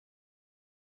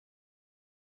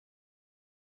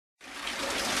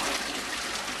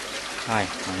Hi,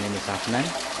 my name is Affnan.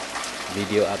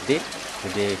 Video update.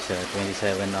 Today is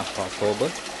 27th of October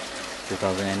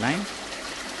 2009.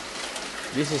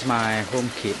 This is my home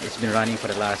kit. It's been running for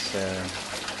the last I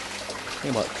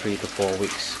think about 3 to 4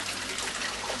 weeks.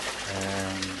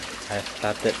 I've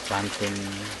started planting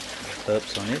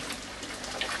herbs on it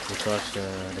because the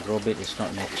grow bed is not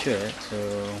matured,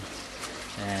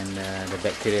 and the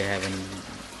bacteria have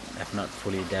not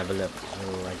fully developed. So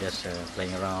I just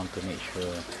playing around to make sure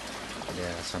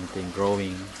there's something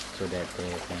growing so that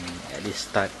they can at least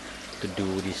start to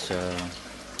do this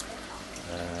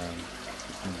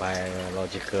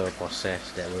biological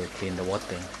process that will clean the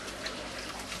water.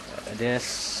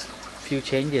 There's few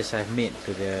changes I've made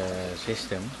to the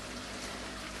system.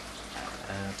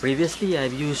 Previously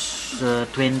I've used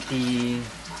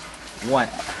 20-watt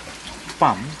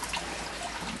pump,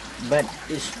 but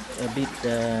it's a bit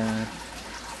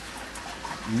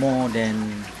more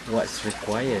than what's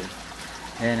required,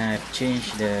 and I've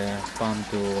changed the pump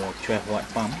to a 12-watt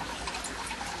pump,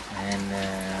 and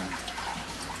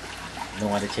no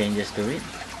other changes to it.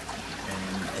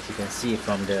 And as you can see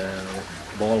from the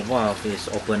ball valve is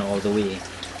open all the way,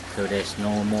 so there's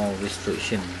no more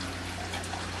restriction,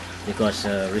 because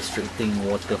restricting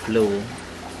water flow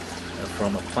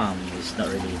from a pump is not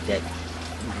really that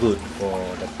good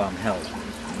for the pump health.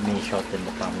 It may shorten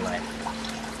the pump life.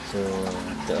 So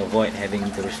to avoid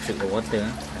having to restrict the water,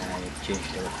 I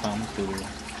changed the pump to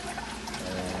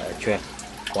a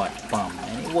 12-watt pump,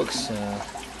 and it works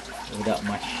without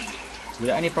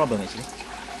any problem actually.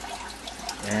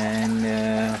 And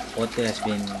water has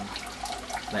been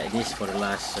like this for the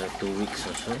last 2 weeks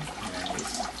or so, and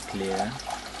it's clear.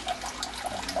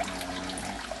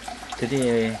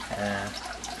 Today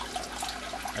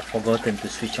I've forgotten to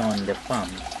switch on the pump.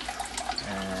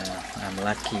 I'm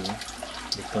lucky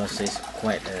because it's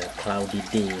quite a cloudy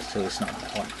day, so it's not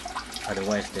hot.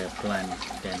 Otherwise the plant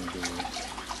can be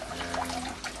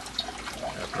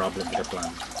a problem with the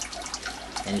plant.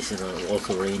 And it's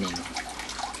also raining,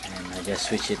 and I just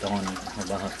switched it on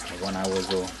about 1 hour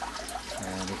ago,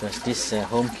 because this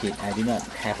home kit I do not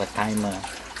have a timer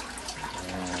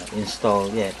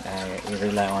installed yet. I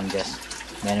rely on just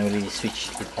manually switch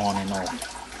it on and off.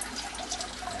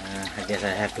 I guess I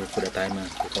have to put a timer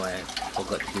before I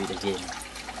forgot to do it again.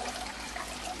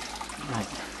 Right.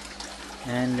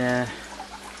 And the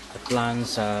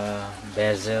plants are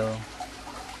basil,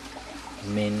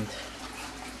 mint,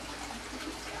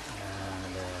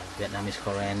 the Vietnamese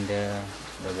coriander,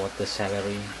 the water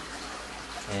celery,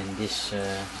 and this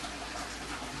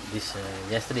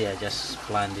yesterday I just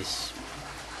planted this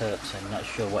herbs. I'm not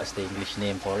sure what's the English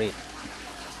name for it,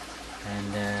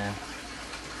 and it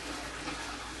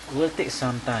will take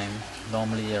some time.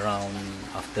 Normally around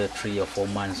after 3 or 4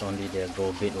 months only the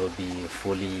grow bed will be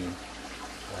fully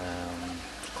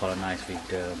colonized with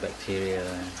the bacteria,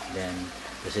 then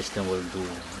the system will do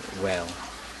well.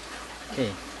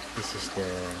 Okay, this is the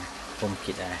home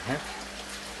kit I have,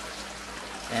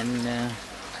 and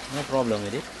no problem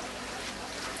with it.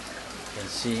 You can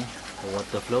see the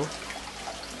water flow,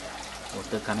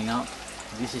 water coming out.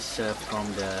 This is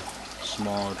from the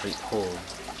small drip hole,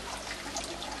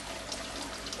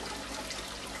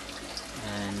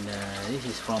 and this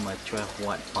is from a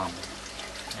 12-watt pump,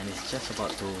 and it's just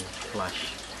about to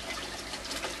flush.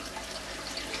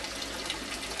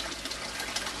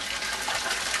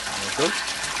 There we go.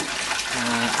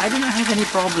 I do not have any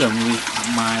problem with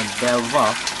my valve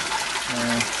valve.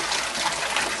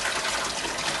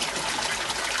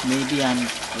 Maybe I'm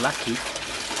lucky.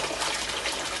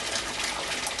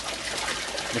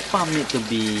 The pump needs to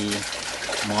be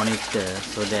monitored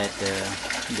so that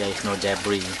there is no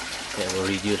debris that will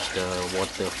reduce the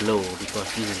water flow,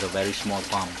 because this is a very small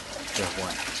pump,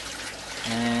 12-watt.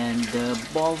 And the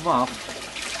ball valve,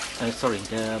 the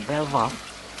valve valve,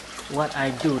 what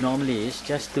I do normally is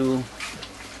just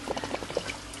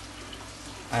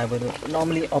I will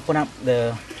normally open up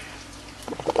the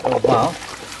valve,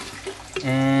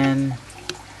 and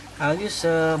I'll use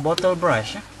a bottle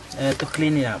brush to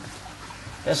clean it up.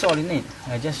 That's all you need.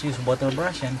 I just use bottle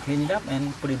brush and clean it up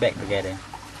and put it back together.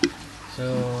 So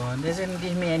it doesn't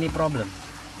give me any problem.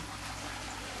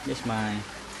 This is my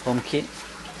home kit,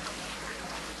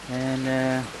 and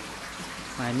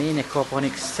my main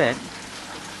aquaponics set.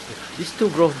 These 2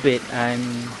 growth bed,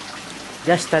 I'm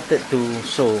just started to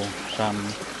sow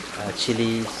some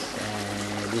chilies,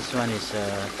 and this one is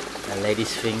a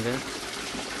lady's finger,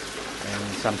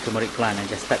 and some turmeric plant. I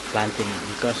just start planting it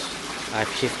because I've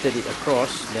shifted it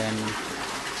across. Then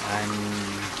I'm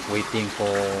waiting for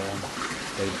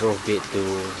the growth bed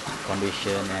to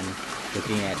condition and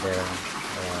looking at the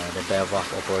valve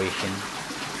operation.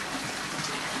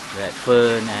 that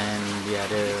fern and the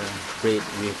other bed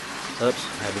with herbs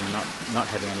not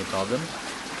having any problem.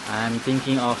 I'm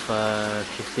thinking of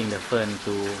shifting the fern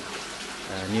to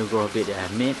a new grow bed that I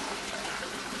have made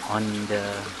on the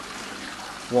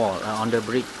wall, on the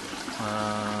brick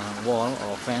wall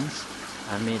or fence.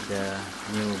 I made the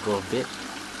new grow bed,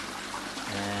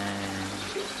 and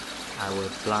I will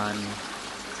plant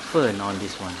fern on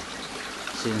this one.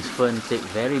 Since fern take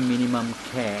very minimum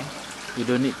care, you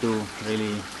don't need to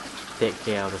really take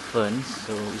care of the ferns,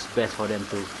 so it's best for them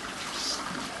to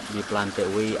be planted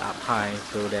way up high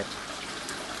so that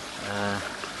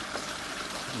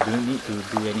you don't need to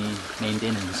do any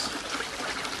maintenance.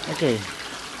 Okay,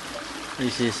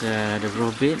 this is the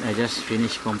grow bed. I just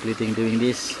finished completing doing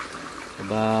this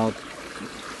about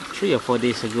 3 or 4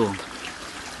 days ago.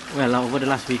 Well, over the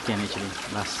last weekend actually,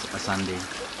 last Sunday.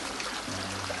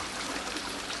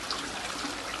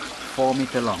 4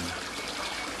 meter long.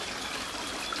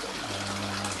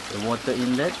 The water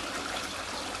inlet,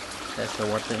 that's the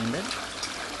water inlet,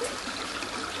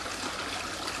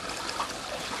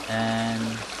 and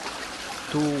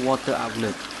 2 water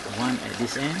outlets, one at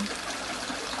this end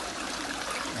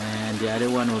and the other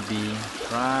one will be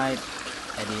right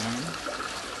at the end.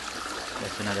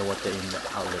 That's another water inlet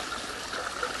outlet.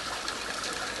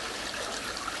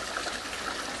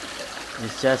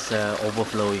 It's just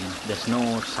overflowing. There's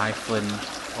no siphon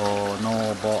or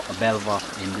no bell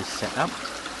valve in this setup.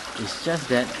 It's just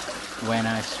that when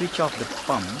I switch off the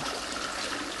pump,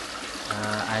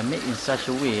 I make in such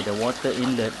a way the water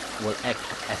inlet will act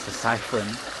as a siphon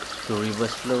to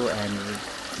reverse flow and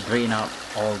drain out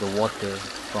all the water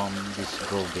from this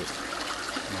grow bed.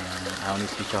 I only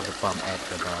switch off the pump at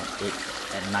about 8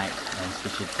 at night and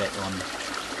switch it back on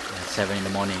 7 in the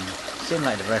morning, same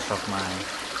like the rest of my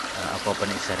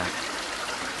Aquaponics setup.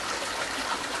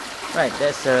 Right,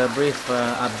 that's a brief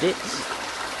update,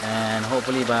 and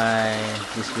hopefully by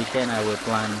this weekend I will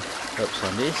plant herbs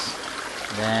on this.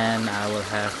 Then I will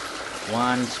have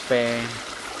one spare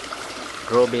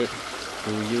grow bed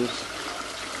to use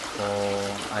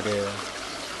for other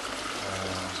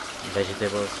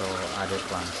vegetables or other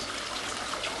plants.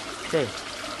 Okay,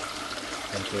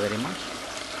 thank you very much.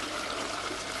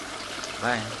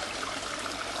 Bye.